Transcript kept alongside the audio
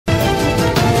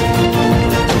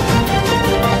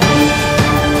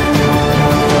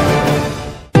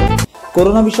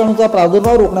Corona विषाणूचा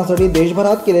प्रादुर्भाव रोखण्यासाठी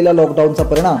देशभरात केलेल्या लॉकडाऊनचा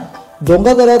परिणाम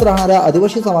डोंगरदऱ्यात राहणाऱ्या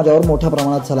आदिवासी समाजावर मोठ्या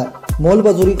प्रमाणात झालाय।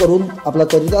 मोलमजुरी करून आपला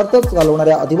चरितार्थ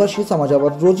चालवणाऱ्या आदिवासी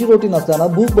समाजावर रोजीरोटी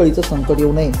नसल्यानं भूकबळीचं संकट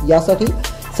येऊ नये यासाठी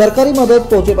सरकारी मदत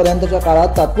पोहोचेपर्यंतच्या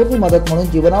काळात तात्पुरती मदत म्हणून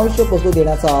जीवनावश्यक वस्तू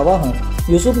देण्याचं आवाहन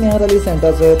युसुफ मेहर अली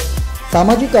सेंटरचे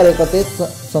सामाजिक कार्यकर्ते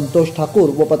संतोष ठाकूर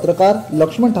व पत्रकार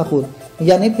लक्ष्मण ठाकूर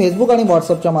यांनी फेसबुक आणि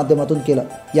व्हॉट्सअपच्या माध्यमातून केलं।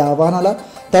 या आवाहनाला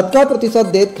तत्काळ प्रतिसाद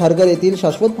देत खारघर येथील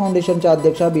शाश्वत फाउंडेशनच्या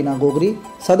अध्यक्षा बीना गोगरी,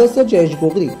 सदस्य जयेश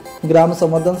गोगरी, ग्राम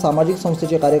संवर्धन सामाजिक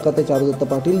संस्थेचे कार्यकर्ते चारुदत्त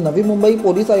पाटील, नवी मुंबई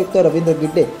पोलीस आयुक्त रवींद्र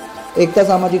गिड्डे, एकता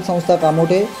सामाजिक संस्था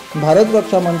कामोठे, भारत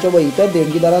रक्षा मंच व इतर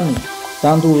देणगीदारांनी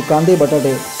तांदूळ, कांदे,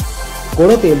 बटाटे,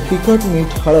 गोडतेल, तिखट,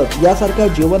 मीठ, हळद यासारख्या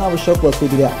जीवनावश्यक वस्तू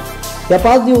दिल्या। या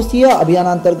 5 दिवसीय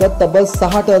अभियानांतर्गत तब्बल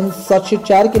 6 टन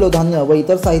 704 किलो धान्य व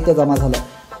इतर साहित्य जमा झालं।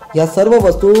 या सर्व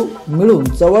वस्तू मिळून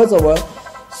जवळजवळ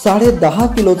 10.5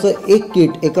 किलोचं एक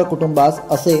किट एका कुटुंबास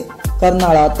असे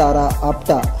कर्नाळा, तारा,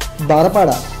 आपटा,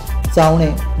 बारपाडा, चावणे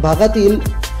भागातील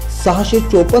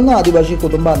 654 आदिवासी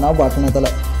कुटुंबांना वाटण्यात आलं।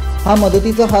 हा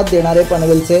मदतीचा हात देणारे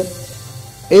पनवेलचे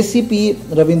एसीपी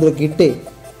रवींद्र गिड्डे,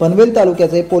 पनवेल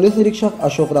तालुक्याचे पोलीस निरीक्षक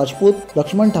अशोक राजपूत,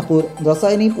 लक्ष्मण ठाकूर,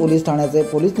 रसायनी पोलीस ठाण्याचे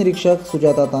पोलीस निरीक्षक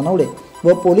सुजाता तानवडे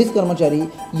व पोलीस कर्मचारी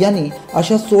यांनी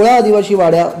अशा 16 आदिवासी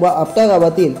वाड्या व आपटा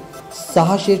गावातील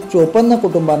 654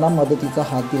 कुटुंबांना मदतीचा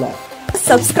हात दिला।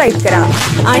 सबस्क्राइब करा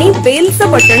आणि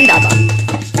बेलचं बटन दाबा।